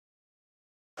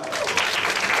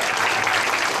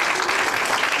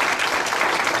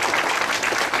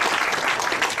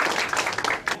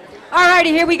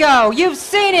righty, here we go. You've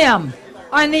seen him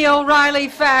on the O'Reilly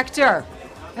Factor.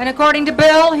 And according to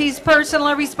Bill, he's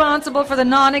personally responsible for the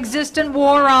non-existent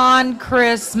war on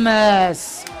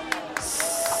Christmas.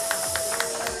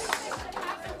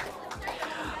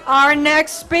 Our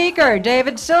next speaker,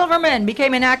 David Silverman,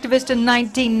 became an activist in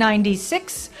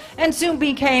 1996 and soon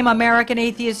became American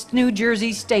Atheists New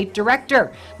Jersey State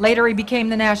Director. Later, he became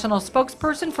the national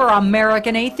spokesperson for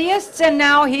American Atheists, and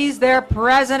now he's their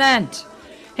president.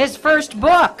 His first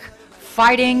book,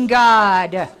 Fighting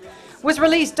God, was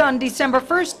released on December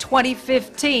 1st,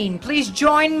 2015. Please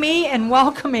join me in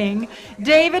welcoming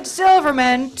David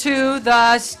Silverman to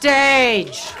the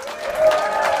stage.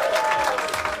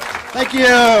 Thank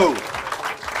you.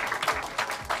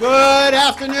 Good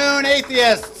afternoon,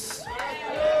 atheists.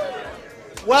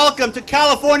 Welcome to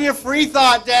California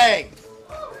Freethought Day.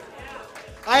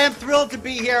 I am thrilled to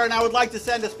be here, and I would like to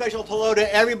send a special hello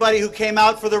to everybody who came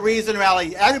out for the Reason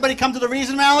Rally. Everybody come to the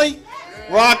Reason Rally?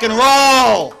 Rock and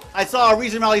roll. I saw a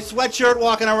Reason Rally sweatshirt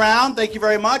walking around. Thank you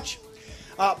very much.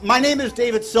 My name is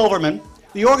David Silverman.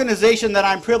 The organization that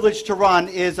I'm privileged to run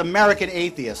is American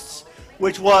Atheists,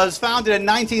 which was founded in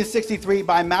 1963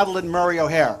 by Madalyn Murray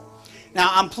O'Hair.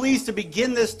 Now, I'm pleased to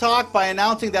begin this talk by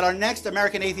announcing that our next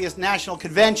American Atheist National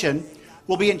Convention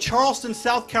will be in Charleston,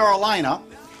 South Carolina,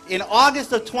 in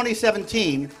August of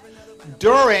 2017,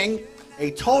 during a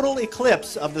total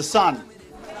eclipse of the sun.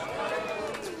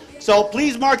 So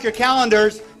please mark your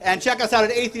calendars and check us out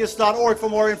at atheist.org for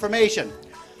more information.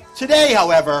 Today,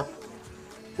 however,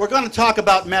 we're going to talk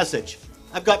about message.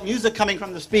 I've got music coming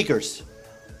from the speakers.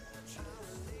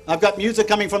 We're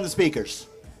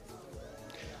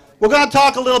going to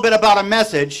talk a little bit about a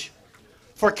message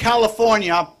for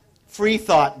California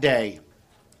Freethought Day.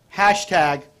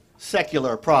 Hashtag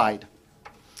secular pride.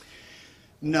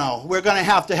 No, we're going to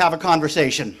have a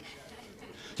conversation.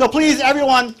 So please,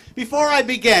 everyone, before I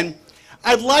begin,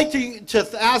 I'd like to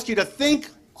ask you to think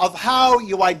of how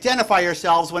you identify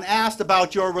yourselves when asked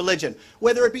about your religion,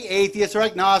 whether it be atheist or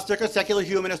agnostic or secular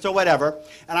humanist or whatever.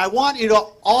 And I want you to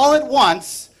all at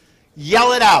once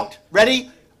yell it out.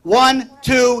 Ready? 1,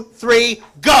 2, 3,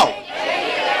 go!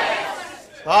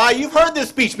 You've heard this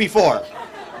speech before.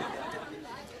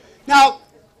 Now,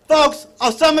 folks,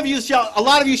 a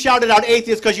lot of you shouted out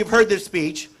atheist because you've heard this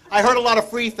speech. I heard a lot of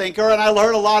freethinker, and I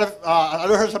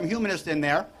heard some humanist in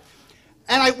there.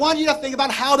 And I want you to think about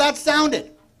how that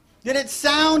sounded. Did it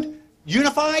sound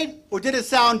unified, or did it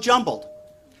sound jumbled?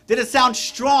 Did it sound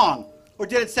strong, or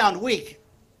did it sound weak?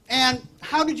 And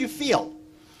how did you feel?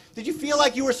 Did you feel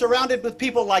like you were surrounded with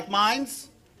people like minds?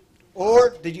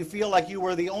 Or did you feel like you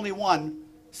were the only one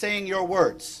saying your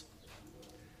words?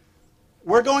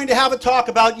 We're going to have a talk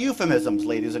about euphemisms,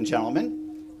 ladies and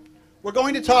gentlemen. We're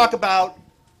going to talk about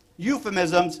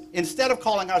euphemisms instead of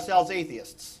calling ourselves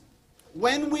atheists.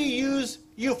 When we use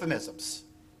euphemisms,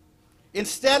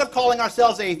 instead of calling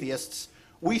ourselves atheists,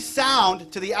 we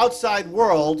sound to the outside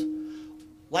world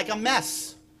like a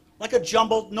mess, like a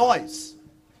jumbled noise.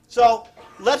 So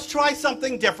let's try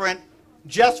something different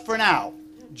just for now.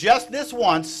 Just this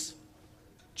once,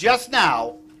 just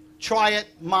now, try it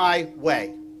my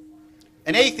way.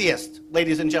 An atheist,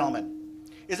 ladies and gentlemen,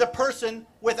 is a person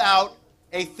without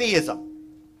a theism,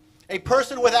 a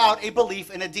person without a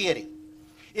belief in a deity.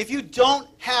 If you don't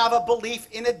have a belief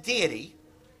in a deity,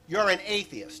 you're an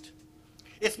atheist.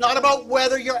 It's not about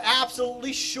whether you're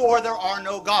absolutely sure there are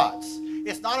no gods.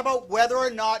 It's not about whether or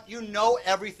not you know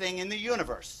everything in the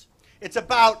universe. It's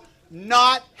about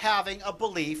not having a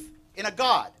belief in a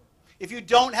God. If you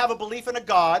don't have a belief in a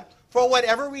God, for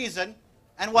whatever reason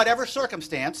and whatever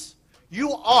circumstance,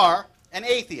 you are an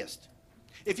atheist.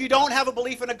 If you don't have a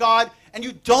belief in a God and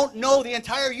you don't know the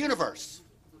entire universe,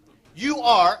 you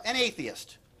are an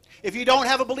atheist. If you don't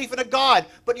have a belief in a God,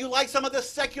 but you like some of the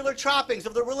secular trappings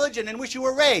of the religion in which you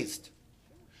were raised,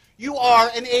 you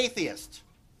are an atheist.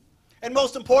 And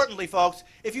most importantly, folks,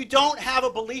 if you don't have a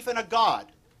belief in a God,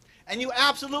 and you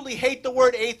absolutely hate the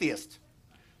word atheist,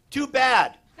 too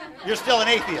bad, you're still an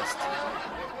atheist.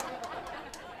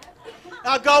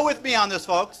 Now go with me on this,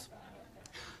 folks.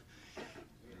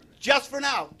 Just for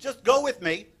now, just go with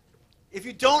me. If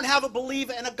you don't have a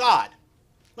belief in a God,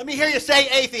 let me hear you say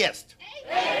atheist.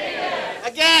 Atheist.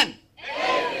 Again.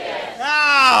 Atheist.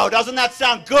 Now, doesn't that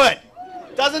sound good?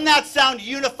 Doesn't that sound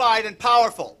unified and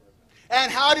powerful?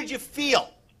 And how did you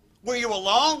feel? Were you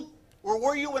alone, or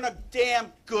were you in a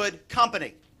damn good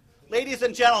company? Ladies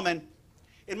and gentlemen,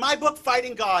 in my book,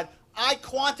 Fighting God, I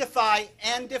quantify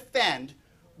and defend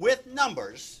with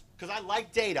numbers, because I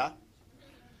like data,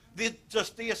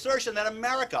 just the assertion that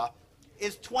America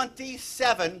is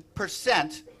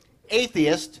 27%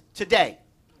 atheist today.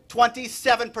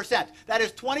 27%. That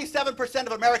is 27%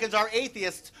 of Americans are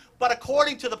atheists, but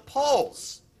according to the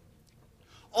polls,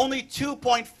 only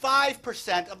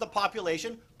 2.5% of the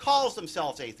population calls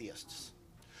themselves atheists,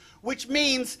 which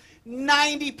means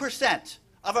 90%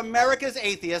 of America's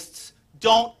atheists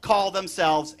don't call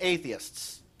themselves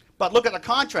atheists. But look at the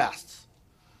contrasts.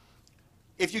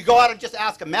 If you go out and just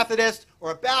ask a Methodist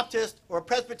or a Baptist or a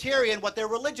Presbyterian what their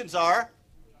religions are,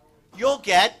 you'll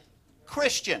get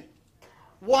Christian.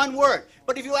 One word.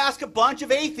 But if you ask a bunch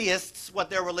of atheists what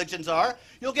their religions are,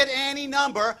 you'll get any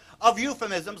number of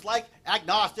euphemisms like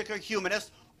agnostic or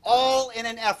humanist, all in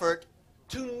an effort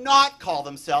to not call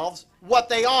themselves what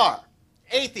they are,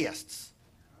 atheists.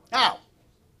 Now,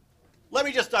 let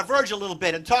me just diverge a little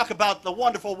bit and talk about the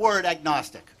wonderful word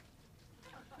agnostic.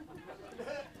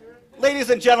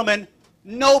 Ladies and gentlemen,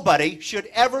 nobody should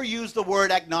ever use the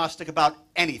word agnostic about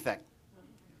anything.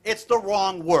 It's the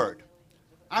wrong word.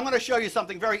 I'm going to show you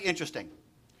something very interesting.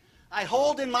 I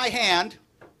hold in my hand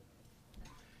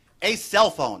a cell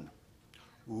phone.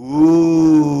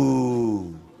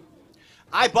 Ooh.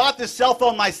 I bought this cell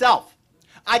phone myself.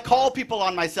 I call people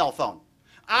on my cell phone.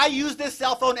 I use this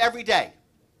cell phone every day.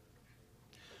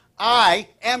 I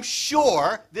am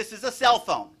sure this is a cell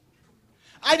phone.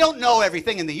 I don't know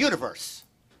everything in the universe.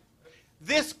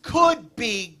 This could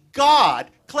be God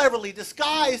cleverly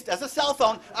disguised as a cell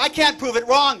phone. I can't prove it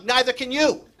wrong, neither can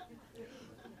you.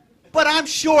 But I'm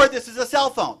sure this is a cell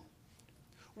phone.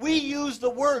 We use the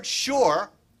word sure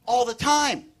all the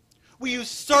time. We use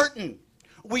certain.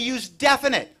 We use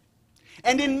definite.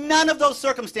 And in none of those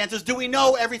circumstances do we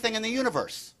know everything in the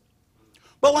universe.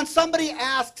 But when somebody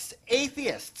asks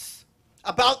atheists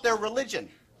about their religion,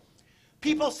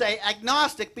 people say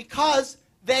agnostic because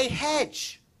they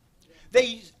hedge.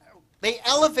 They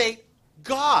elevate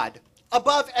God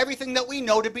above everything that we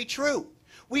know to be true.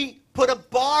 We put a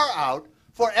bar out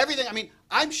for everything. I mean,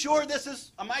 I'm sure this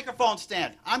is a microphone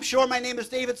stand. I'm sure my name is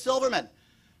David Silverman.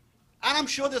 And I'm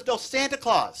sure there's no Santa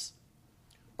Claus.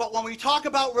 But when we talk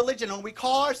about religion, when we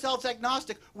call ourselves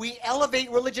agnostic, we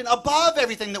elevate religion above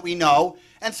everything that we know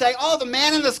and say, oh, the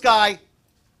man in the sky,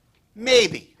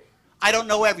 maybe. I don't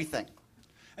know everything.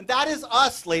 And that is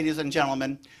us, ladies and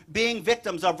gentlemen, being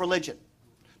victims of religion.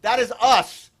 That is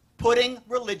us putting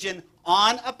religion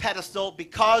on a pedestal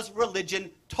because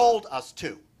religion told us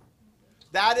to.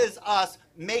 That is us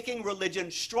making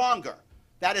religion stronger.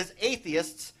 That is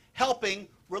atheists helping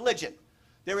religion.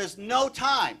 There is no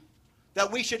time that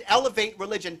we should elevate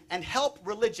religion and help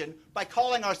religion by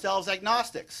calling ourselves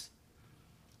agnostics.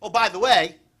 Oh, by the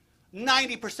way,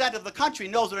 90% of the country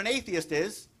knows what an atheist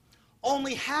is.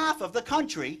 Only half of the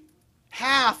country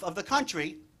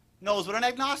knows what an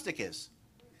agnostic is.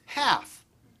 Half.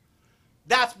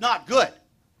 That's not good.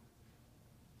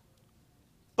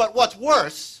 But what's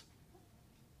worse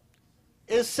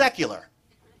is secular.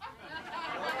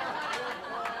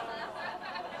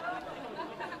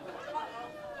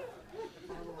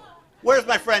 Where's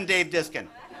my friend Dave Diskin?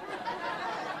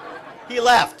 He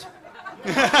left.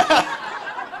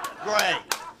 Great.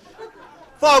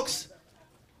 Folks,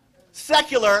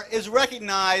 secular is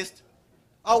recognized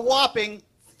a whopping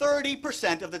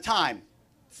 30% of the time.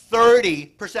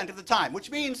 30% of the time, which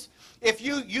means if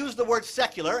you use the word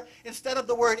secular instead of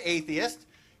the word atheist,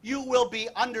 you will be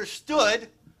understood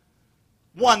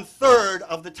 1/3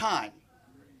 of the time.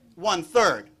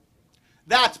 1/3.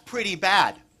 That's pretty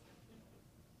bad.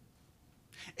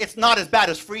 It's not as bad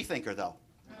as freethinker, though.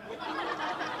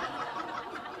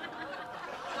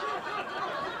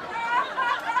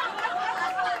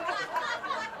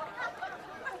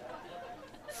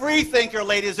 Freethinker,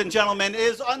 ladies and gentlemen,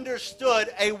 is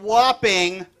understood a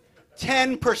whopping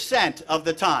 10% of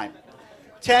the time.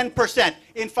 10%.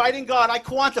 In Fighting God, I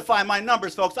quantify my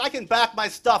numbers, folks. I can back my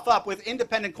stuff up with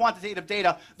independent quantitative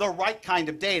data, the right kind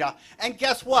of data. And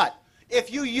guess what?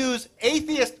 If you use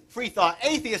atheist Freethought,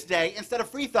 atheist day, instead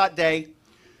of Freethought day,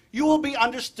 you will be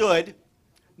understood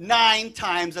 9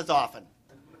 times as often,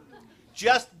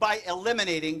 just by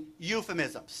eliminating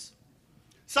euphemisms.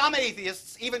 Some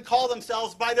atheists even call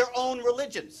themselves by their own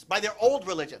religions, by their old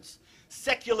religions.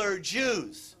 Secular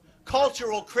Jews,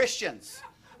 cultural Christians,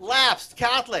 lapsed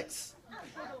Catholics.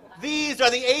 These are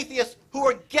the atheists who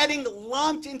are getting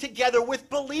lumped in together with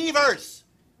believers,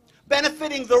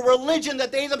 benefiting the religion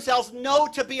that they themselves know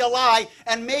to be a lie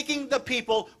and making the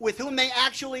people with whom they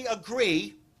actually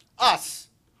agree, us,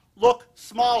 look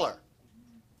smaller.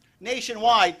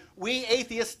 Nationwide, we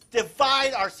atheists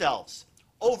divide ourselves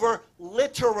over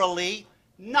literally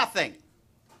nothing,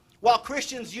 while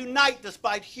Christians unite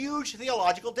despite huge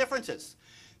theological differences.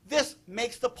 This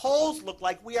makes the polls look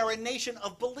like we are a nation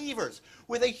of believers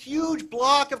with a huge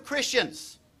block of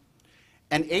Christians.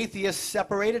 and atheists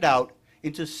separated out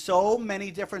into so many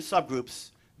different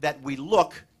subgroups that we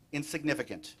look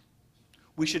insignificant.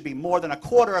 We should be more than a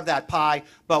quarter of that pie,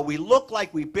 but we look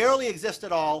like we barely exist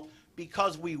at all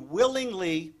because we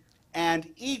willingly and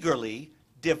eagerly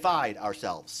divide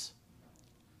ourselves.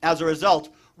 As a result,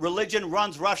 religion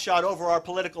runs roughshod over our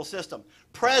political system.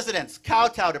 Presidents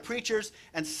kowtow to preachers,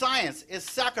 and science is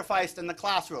sacrificed in the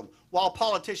classroom while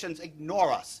politicians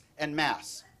ignore us en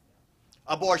masse.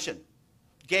 Abortion,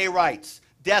 gay rights,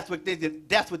 death with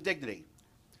dignity.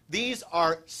 These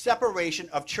are separation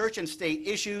of church and state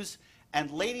issues,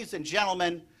 and ladies and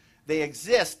gentlemen, they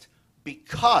exist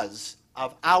because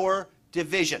of our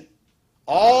division.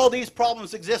 All these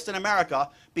problems exist in America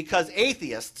because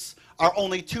atheists are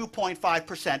only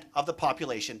 2.5% of the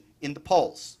population in the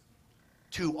polls.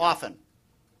 Too often,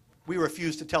 we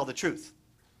refuse to tell the truth.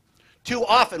 Too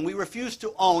often, we refuse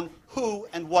to own who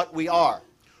and what we are.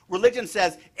 Religion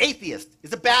says atheist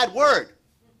is a bad word.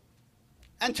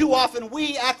 And too often,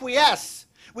 we acquiesce.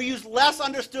 We use less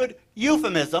understood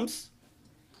euphemisms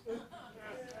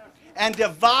and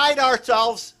divide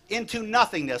ourselves into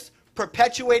nothingness,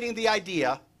 perpetuating the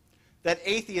idea that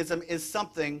atheism is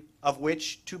something of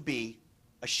which to be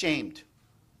ashamed.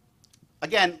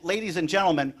 Again, ladies and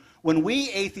gentlemen, when we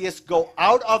atheists go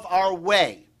out of our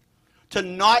way to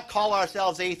not call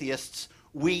ourselves atheists,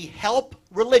 we help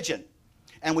religion,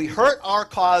 and we hurt our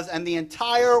cause and the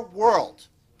entire world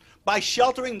by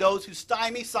sheltering those who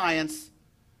stymie science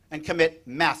and commit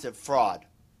massive fraud.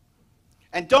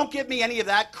 And don't give me any of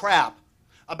that crap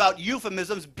about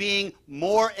euphemisms being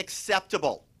more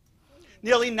acceptable.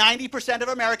 Nearly 90% of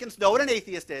Americans know what an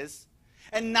atheist is,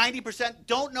 and 90%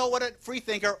 don't know what a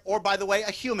freethinker, or by the way,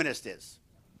 a humanist is.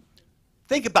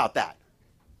 Think about that.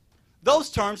 Those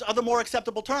terms are the more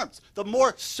acceptable terms. The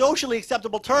more socially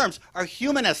acceptable terms are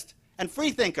humanist and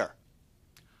freethinker.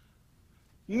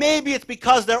 Maybe it's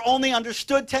because they're only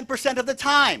understood 10% of the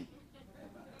time.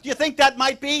 Do you think that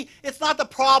might be? It's not the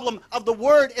problem of the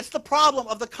word, it's the problem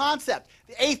of the concept.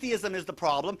 The atheism is the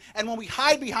problem, and when we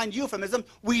hide behind euphemism,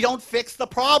 we don't fix the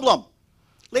problem.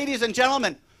 Ladies and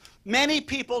gentlemen, many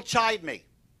people chide me.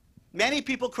 Many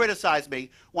people criticize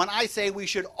me when I say we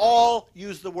should all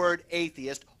use the word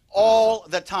atheist all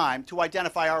the time to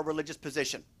identify our religious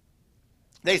position.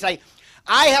 They say,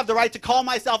 I have the right to call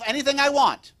myself anything I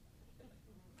want.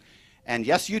 And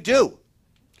yes, you do.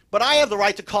 But I have the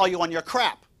right to call you on your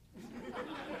crap.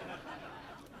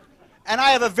 And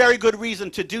I have a very good reason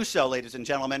to do so, ladies and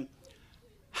gentlemen.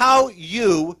 How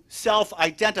you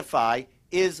self-identify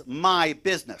is my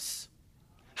business.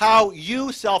 How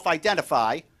you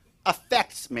self-identify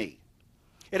affects me.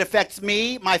 It affects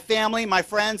me, my family, my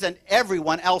friends, and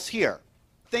everyone else here.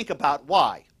 Think about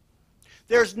why.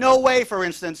 There's no way, for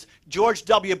instance, George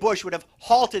W. Bush would have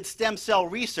halted stem cell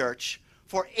research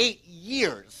for 8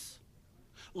 years,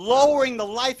 lowering the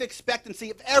life expectancy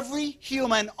of every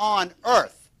human on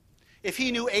Earth, if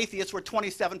he knew atheists were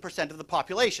 27% of the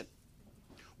population.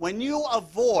 When you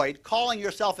avoid calling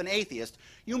yourself an atheist,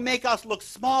 you make us look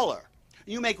smaller.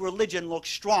 You make religion look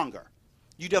stronger.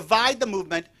 You divide the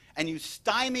movement and you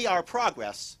stymie our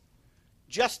progress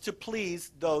just to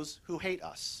please those who hate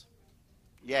us.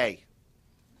 Yay.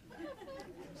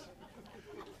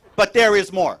 But there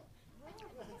is more.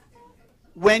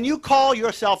 When you call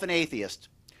yourself an atheist,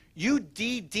 you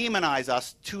de-demonize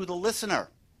us to the listener.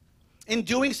 In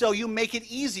doing so, you make it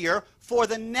easier for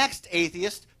the next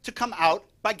atheist to come out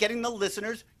by getting the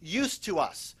listeners used to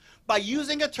us. By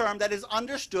using a term that is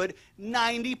understood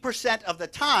 90% of the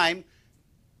time,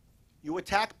 you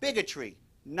attack bigotry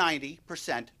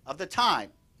 90% of the time,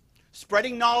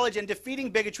 spreading knowledge and defeating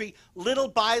bigotry little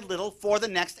by little for the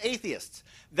next atheists.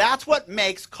 That's what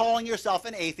makes calling yourself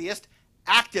an atheist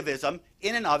activism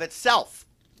in and of itself.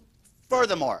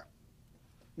 Furthermore,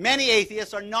 many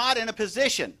atheists are not in a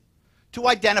position to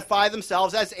identify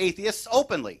themselves as atheists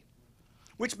openly,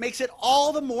 which makes it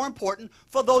all the more important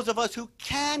for those of us who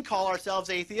can call ourselves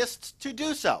atheists to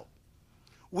do so.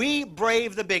 We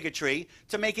brave the bigotry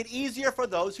to make it easier for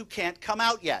those who can't come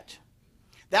out yet.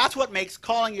 That's what makes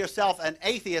calling yourself an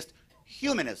atheist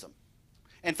humanism.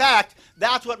 In fact,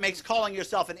 that's what makes calling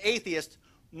yourself an atheist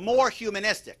more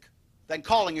humanistic than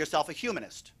calling yourself a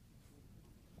humanist.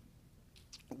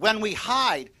 When we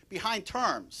hide behind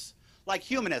terms like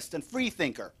humanist and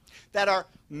freethinker that are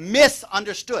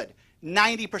misunderstood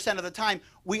 90% of the time,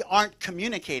 we aren't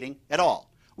communicating at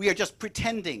all. We are just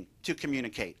pretending to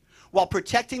communicate while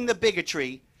protecting the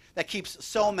bigotry that keeps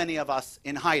so many of us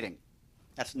in hiding.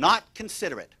 That's not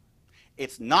considerate.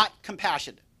 It's not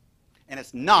compassionate. And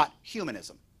it's not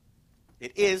humanism.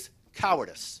 It is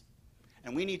cowardice.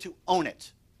 And we need to own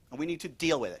it. And we need to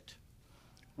deal with it.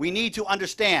 we need to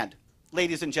understand,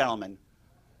 ladies and gentlemen,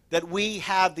 that we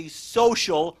have the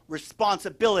social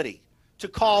responsibility to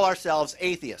call ourselves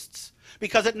atheists,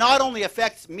 because it not only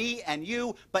affects me and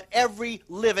you, but every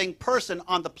living person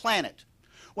on the planet.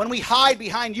 When we hide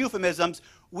behind euphemisms,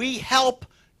 we help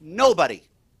nobody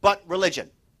but religion.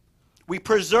 We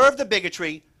preserve the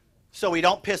bigotry so we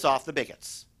don't piss off the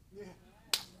bigots.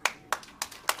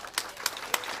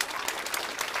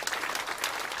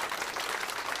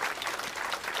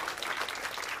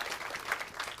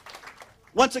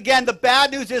 Once again, the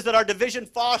bad news is that our division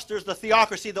fosters the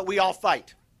theocracy that we all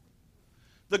fight.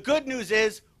 The good news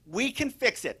is we can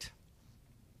fix it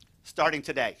starting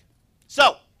today.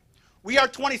 So, we are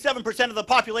 27% of the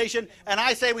population, and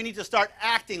I say we need to start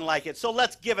acting like it. So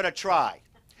let's give it a try.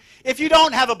 If you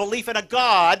don't have a belief in a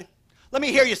God, let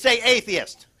me hear you say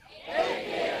atheist.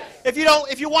 Atheist.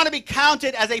 If you want to be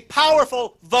counted as a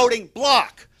powerful voting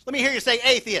bloc, let me hear you say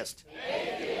atheist.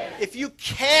 Atheist. If you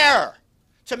care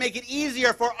to make it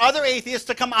easier for other atheists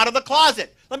to come out of the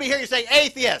closet, let me hear you say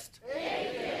atheist.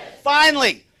 Atheist.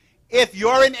 Finally, if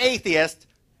you're an atheist,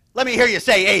 let me hear you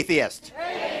say atheist.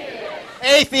 Atheist.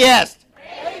 Atheist.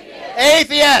 Atheist.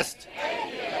 Atheist.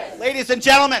 Atheist. Ladies and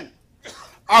gentlemen,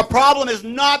 our problem is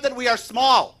not that we are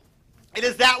small. It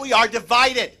is that we are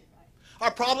divided.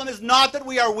 Our problem is not that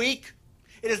we are weak.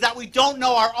 It is that we don't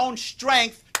know our own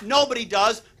strength. Nobody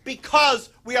does, because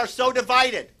we are so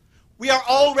divided. We are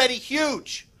already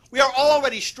huge. We are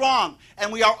already strong.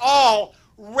 And we are all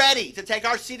ready to take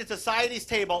our seat at society's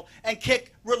table and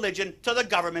kick religion to the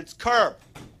government's curb.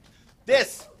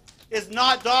 This is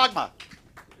not dogma.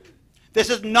 This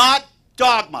is not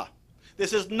dogma.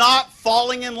 This is not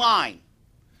falling in line.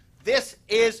 This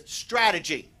is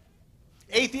strategy.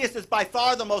 Atheist is by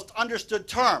far the most understood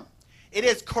term. It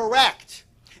is correct,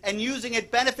 and using it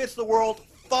benefits the world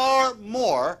far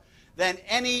more than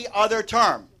any other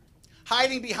term.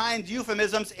 Hiding behind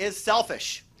euphemisms is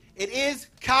selfish. It is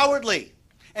cowardly,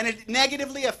 and it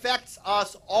negatively affects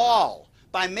us all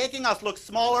by making us look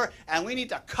smaller, and we need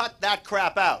to cut that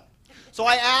crap out. So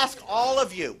I ask all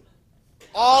of you,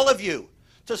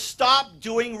 to stop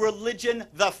doing religion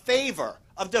the favor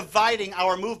of dividing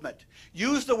our movement.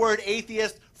 Use the word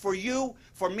atheist for you,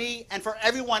 for me, and for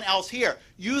everyone else here.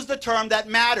 Use the term that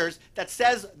matters, that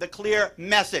says the clear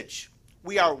message.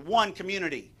 We are one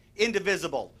community,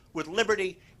 indivisible, with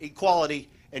liberty, equality,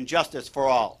 and justice for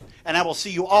all. And I will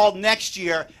see you all next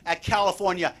year at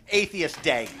California Atheist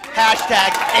Day.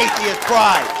 Hashtag Atheist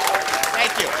Pride.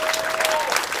 Thank you.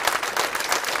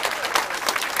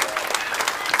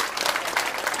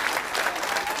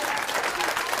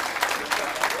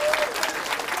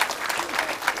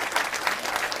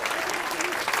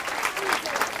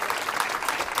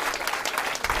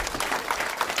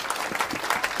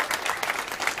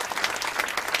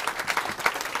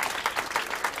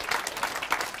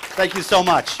 Thank you so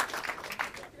much.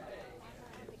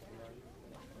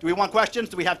 Do we want questions?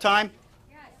 Do we have time?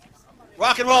 Yes.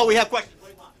 Rock and roll, we have questions.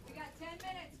 We got 10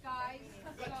 minutes, guys.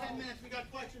 We got 10 minutes, we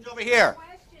got questions over here.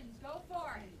 Questions, go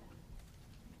for it.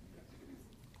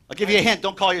 I'll give you a hint,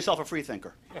 don't call yourself a free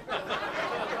thinker.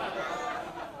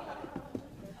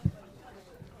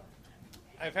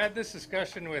 I've had this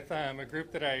discussion with a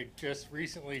group that I just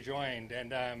recently joined,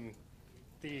 and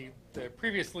the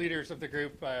previous leaders of the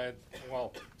group,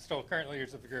 well, still current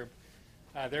leaders of the group,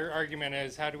 their argument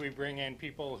is, how do we bring in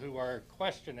people who are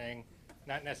questioning,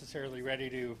 not necessarily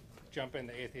ready to jump in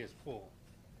the atheist pool?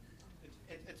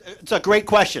 It's a great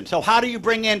question. So how do you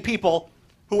bring in people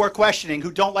who are questioning,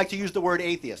 who don't like to use the word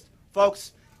atheist?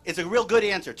 Folks, it's a real good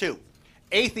answer, too.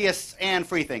 Atheists and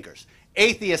freethinkers.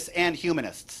 Atheists and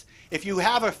humanists. If you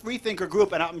have a freethinker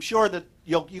group, and I'm sure that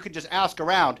you could just ask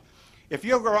around, if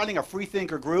you're running a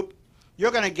freethinker group,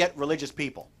 you're going to get religious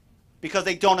people because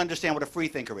they don't understand what a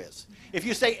freethinker is. If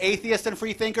you say atheists and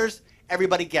freethinkers,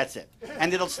 everybody gets it.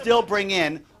 And it'll still bring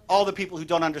in all the people who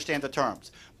don't understand the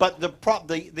terms. But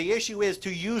the issue is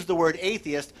to use the word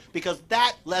atheist, because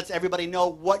that lets everybody know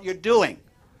what you're doing.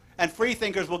 And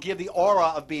freethinkers will give the aura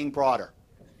of being broader,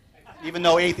 even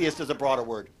though atheist is a broader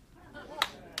word.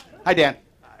 Hi, Dan.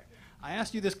 I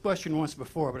asked you this question once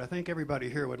before, but I think everybody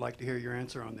here would like to hear your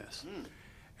answer on this.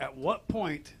 At what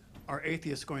point are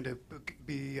atheists going to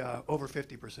be over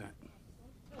 50%?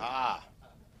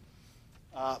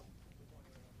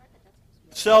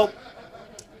 So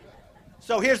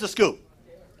here's the scoop.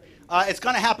 It's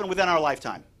going to happen within our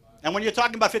lifetime. And when you're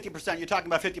talking about 50%, you're talking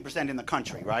about 50% in the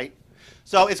country, right?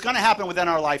 So it's going to happen within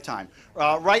our lifetime.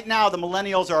 Right now, the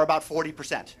millennials are about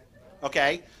 40%,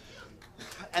 okay?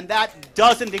 And that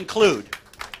doesn't include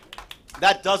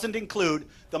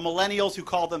the millennials who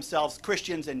call themselves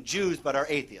Christians and Jews but are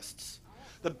atheists.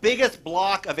 The biggest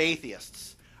block of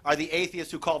atheists are the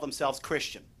atheists who call themselves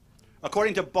Christian.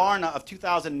 According to Barna of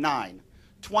 2009,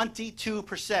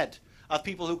 22% of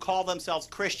people who call themselves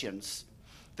Christians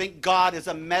think God is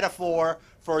a metaphor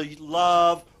for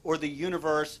love or the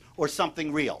universe or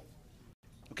something real.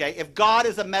 Okay? If God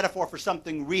is a metaphor for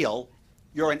something real,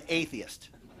 you're an atheist.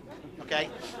 Okay?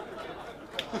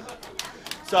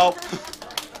 So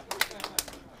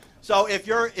if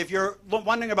you're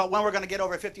wondering about when we're going to get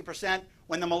over 50%,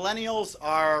 when the millennials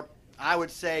are, I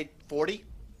would say, 40,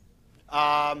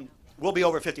 we'll be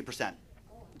over 50%.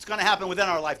 It's going to happen within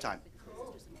our lifetime.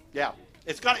 Yeah.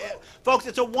 Folks,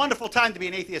 it's a wonderful time to be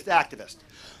an atheist activist.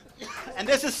 And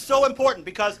this is so important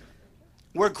because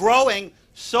we're growing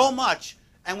so much,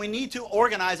 and we need to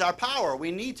organize our power.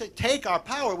 We need to take our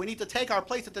power. We need to take our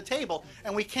place at the table,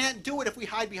 and we can't do it if we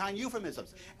hide behind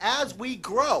euphemisms. As we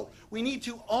grow, we need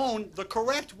to own the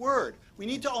correct word. We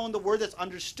need to own the word that's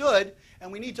understood,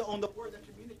 and we need to own the word that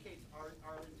communicates our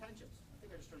intentions. I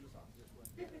think I just turned this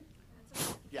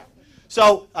off. Yeah.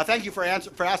 So thank you for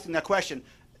asking that question.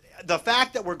 The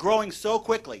fact that we're growing so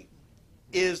quickly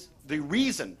is the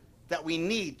reason that we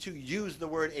need to use the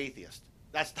word atheist.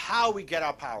 That's how we get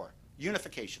our power.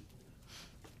 Unification.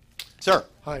 Sir.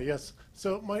 Hi, yes.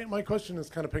 So my question is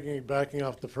kind of piggybacking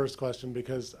off the first question,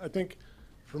 because I think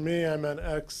for me, I'm an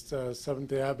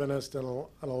ex-Seventh-day Adventist, and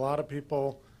a lot of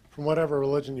people, from whatever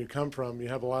religion you come from, you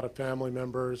have a lot of family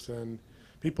members and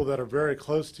people that are very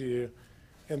close to you.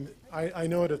 And I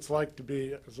know what it's like to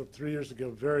be, as of 3 years ago,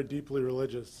 very deeply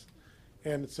religious.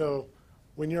 And so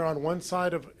when you're on one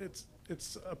side of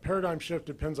it's a paradigm shift,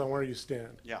 depends on where you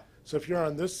stand. Yeah. So if you're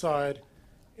on this side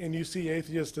and you see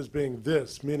atheist as being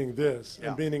this, meaning this, Yeah.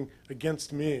 and meaning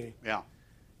against me. Yeah.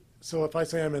 So if I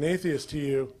say I'm an atheist to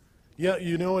you, yeah,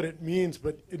 you know what it means,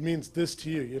 but it means this to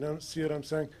you. You don't see what I'm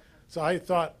saying? So I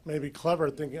thought, maybe clever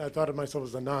thinking, I thought of myself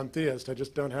as a non-theist. I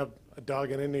just don't have a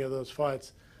dog in any of those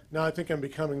fights. Now I think I'm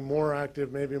becoming more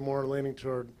active, maybe more leaning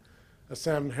toward a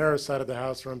Sam Harris side of the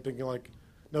house, where I'm thinking like,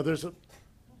 no, there's a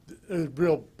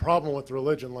real problem with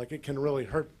religion. Like, it can really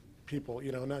hurt people,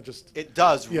 you know, not just... It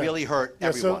does Yeah. really hurt Yeah,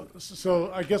 everyone. so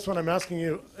I guess what I'm asking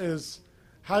you is,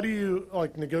 how do you,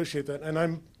 like, negotiate that? And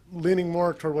I'm leaning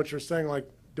more toward what you're saying, like,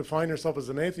 define yourself as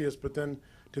an atheist, but then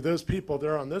to those people,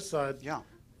 they're on this side. Yeah.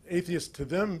 Atheist to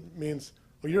them means,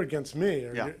 well, you're against me,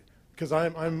 or Yeah. because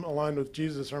I'm aligned with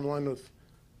Jesus, or I'm aligned with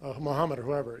Muhammad, or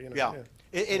whoever. You know. Yeah.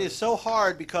 It is so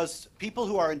hard because people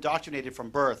who are indoctrinated from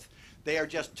birth, they are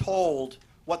just told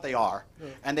what they are,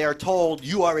 and they are told,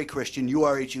 you are a Christian, you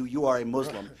are a Jew, you are a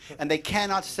Muslim, and they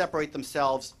cannot separate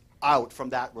themselves out from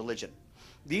that religion.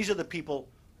 These are the people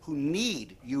who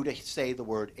need you to say the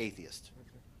word atheist.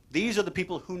 These are the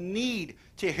people who need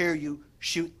to hear you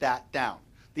shoot that down.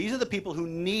 These are the people who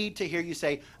need to hear you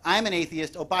say, I'm an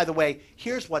atheist. Oh, by the way,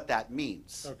 here's what that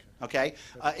means. Okay?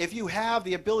 If you have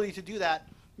the ability to do that,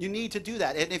 you need to do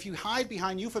that. And if you hide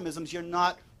behind euphemisms, you're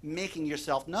not making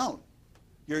yourself known.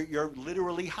 You're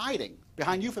literally hiding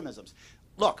behind euphemisms.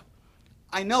 Look,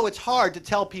 I know it's hard to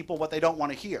tell people what they don't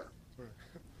want to hear,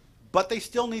 but they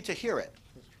still need to hear it.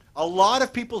 A lot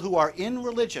of people who are in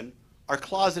religion are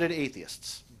closeted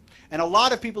atheists. And a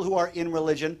lot of people who are in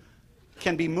religion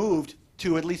can be moved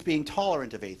to at least being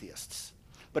tolerant of atheists.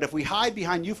 But if we hide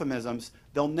behind euphemisms,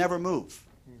 they'll never move.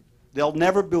 They'll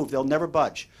never move. They'll never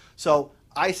budge. So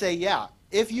I say, yeah,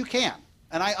 if you can,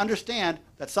 and I understand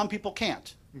that some people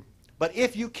can't, but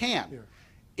if you can,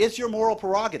 it's your moral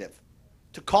prerogative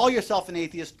to call yourself an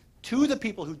atheist to the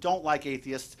people who don't like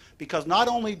atheists, because not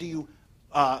only do you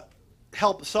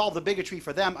help solve the bigotry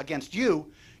for them against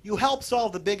you, you help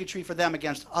solve the bigotry for them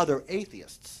against other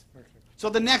atheists. So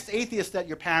the next atheist that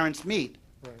your parents meet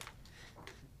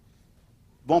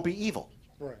won't be evil,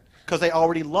 because they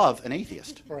already love an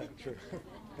atheist. Right, sure.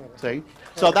 See?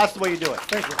 So that's the way you do it.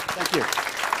 Thank you. Thank you.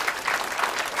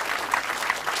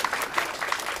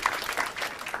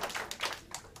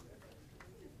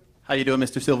 How you doing,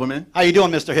 Mr. Silverman? How you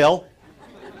doing, Mr. Hill?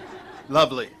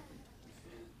 Lovely.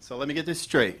 So let me get this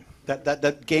straight.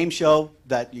 That game show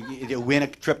that you win a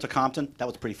trip to Compton, that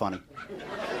was pretty funny.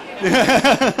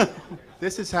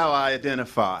 This is how I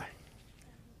identify.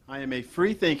 I am a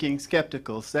free-thinking,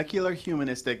 skeptical, secular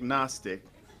humanist, agnostic,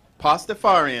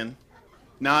 Pastafarian,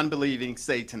 non-believing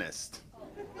Satanist.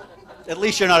 At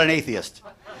least you're not an atheist.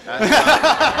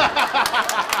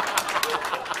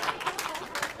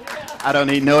 I don't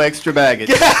need no extra baggage.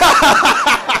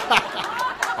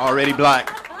 Already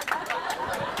black.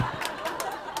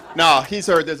 No, he's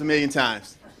heard this a million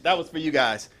times. That was for you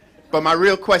guys. But my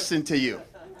real question to you,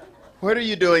 what are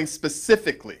you doing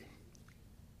specifically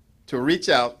to reach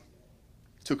out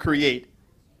to create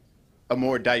a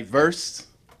more diverse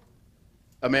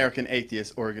American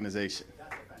Atheist organization?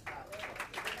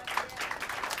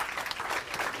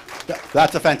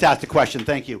 That's a fantastic question.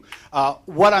 Thank you.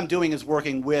 What I'm doing is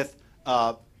working with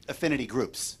affinity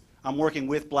groups. I'm working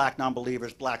with black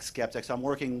non-believers, black skeptics. I'm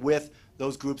working with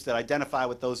those groups that identify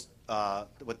with those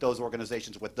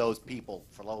organizations, with those people,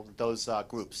 for those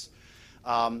groups.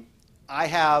 I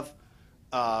have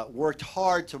worked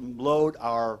hard to load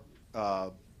our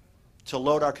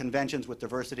conventions with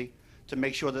diversity, to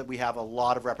make sure that we have a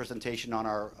lot of representation on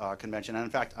our convention. And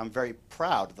in fact, I'm very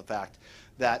proud of the fact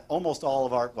that almost all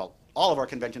of our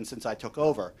conventions since I took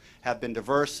over have been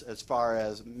diverse as far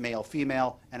as male,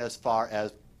 female, and as far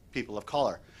as people of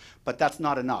color. But that's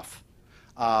not enough.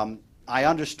 I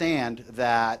understand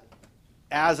that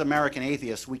as American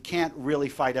atheists, we can't really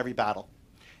fight every battle,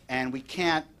 and we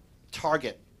can't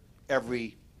target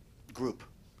every group.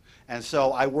 And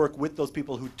so I work with those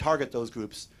people who target those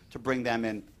groups to bring them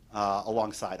in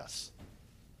alongside us.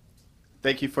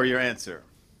 Thank you for your answer.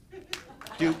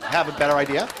 Do you have a better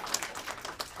idea?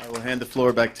 I will hand the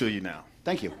floor back to you now.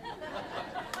 Thank you.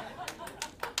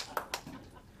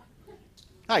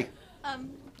 Hi.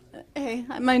 Hey,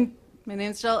 my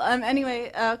name's Jill.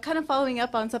 Anyway, kind of following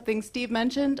up on something Steve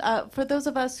mentioned, for those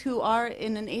of us who are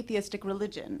in an atheistic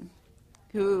religion,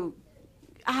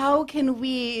 how can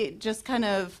we just kind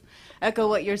of echo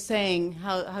what you're saying,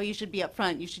 how you should be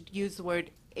upfront? You should use the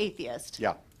word atheist.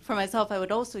 Yeah. For myself, I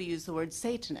would also use the word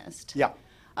Satanist. Yeah.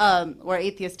 Or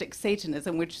atheistic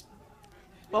Satanism, which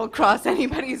will cross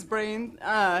anybody's brain.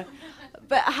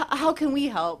 But how can we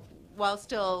help while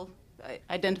still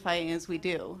identifying as we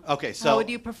do? Okay, so how would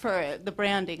you prefer it? The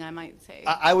branding, I might say.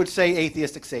 I would say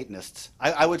atheistic Satanists.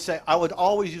 I would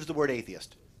always use the word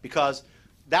atheist because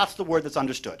that's the word that's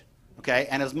understood. Okay,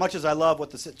 and as much as I love what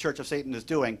the Church of Satan is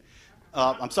doing,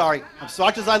 I'm sorry. As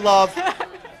much as I love,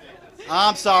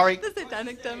 I'm sorry. The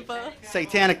Satanic Temple.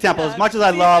 Satanic Temple. Yeah. As much as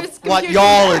I See, love there's what confusion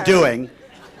y'all are there. doing,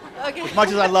 Okay. as much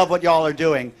as I love what y'all are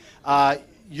doing,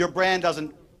 your brand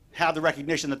doesn't have the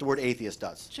recognition that the word atheist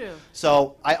does. True.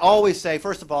 So I always say,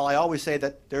 first of all, I always say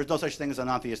that there's no such thing as a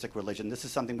non-theistic religion. This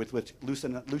is something with which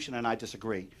Lucian and I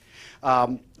disagree.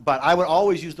 But I would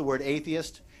always use the word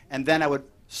atheist, and then I would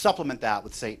supplement that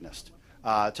with Satanist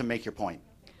to make your point.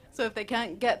 So if they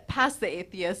can't get past the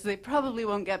atheists, they probably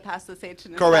won't get past the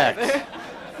Satanists. Correct.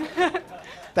 either.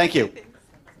 Thank you.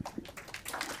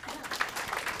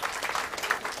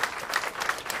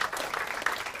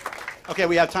 Okay,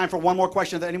 we have time for one more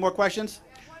question. Any more questions?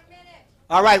 1 minute.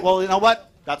 All right, well, you know what?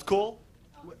 That's cool.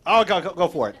 Oh, go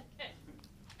for it.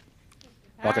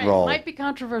 Rock and roll. Might be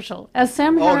controversial. As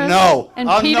Sam Oh, Harris no. and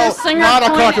Oh, Peter no, Singer not a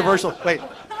point out- controversial. Wait.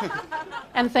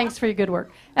 and thanks for your good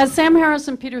work. As Sam Harris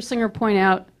and Peter Singer point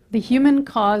out, the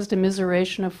human-caused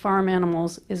immiseration of farm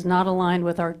animals is not aligned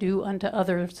with our do unto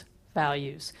others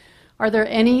values. Are there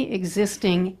any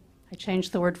existing, I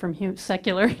changed the word from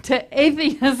secular to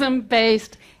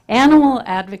atheism-based animal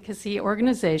advocacy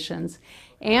organizations,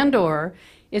 and/or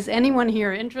is anyone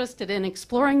here interested in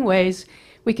exploring ways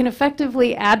we can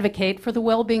effectively advocate for the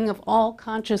well-being of all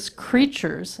conscious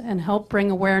creatures and help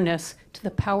bring awareness to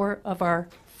the power of our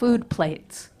food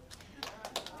plates?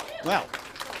 Well,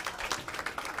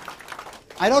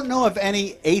 I don't know of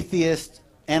any atheist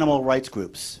animal rights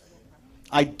groups.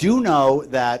 I do know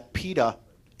that PETA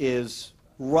is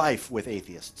rife with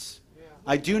atheists.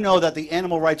 I do know that the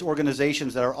animal rights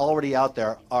organizations that are already out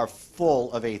there are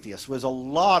full of atheists. There's a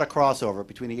lot of crossover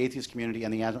between the atheist community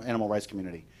and the animal rights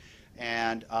community.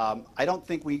 And I don't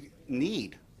think we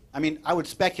need, I would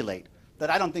speculate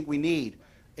that I don't think we need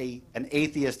an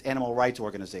atheist animal rights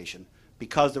organization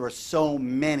because there are so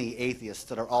many atheists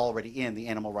that are already in the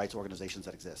animal rights organizations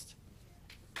that exist.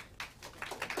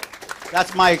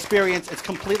 That's my experience. It's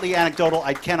completely anecdotal.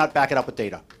 I cannot back it up with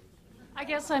data. I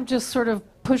guess I'm just sort of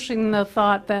pushing the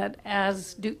thought that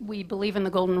we believe in the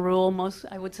golden rule,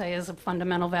 I would say is a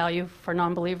fundamental value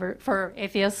for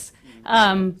atheists,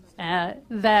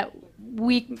 that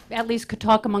we at least could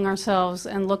talk among ourselves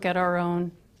and look at our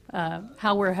own,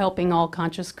 how we're helping all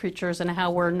conscious creatures and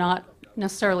how we're not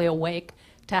necessarily awake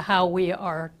to how we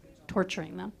are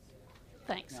torturing them.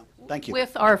 Thanks. Yeah, thank you.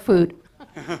 With our food.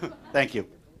 Thank you.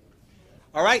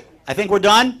 All right, I think we're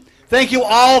done. Thank you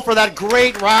all for that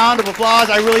great round of applause.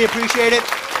 I really appreciate it.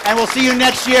 And we'll see you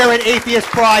next year at Atheist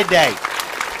Pride Day.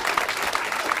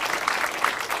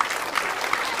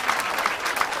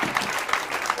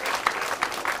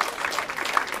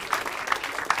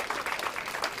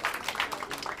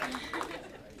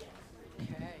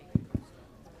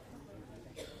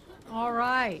 All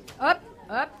right. Up.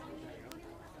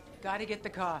 Got to get the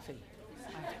coffee.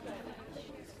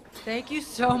 Thank you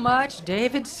so much,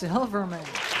 David Silverman.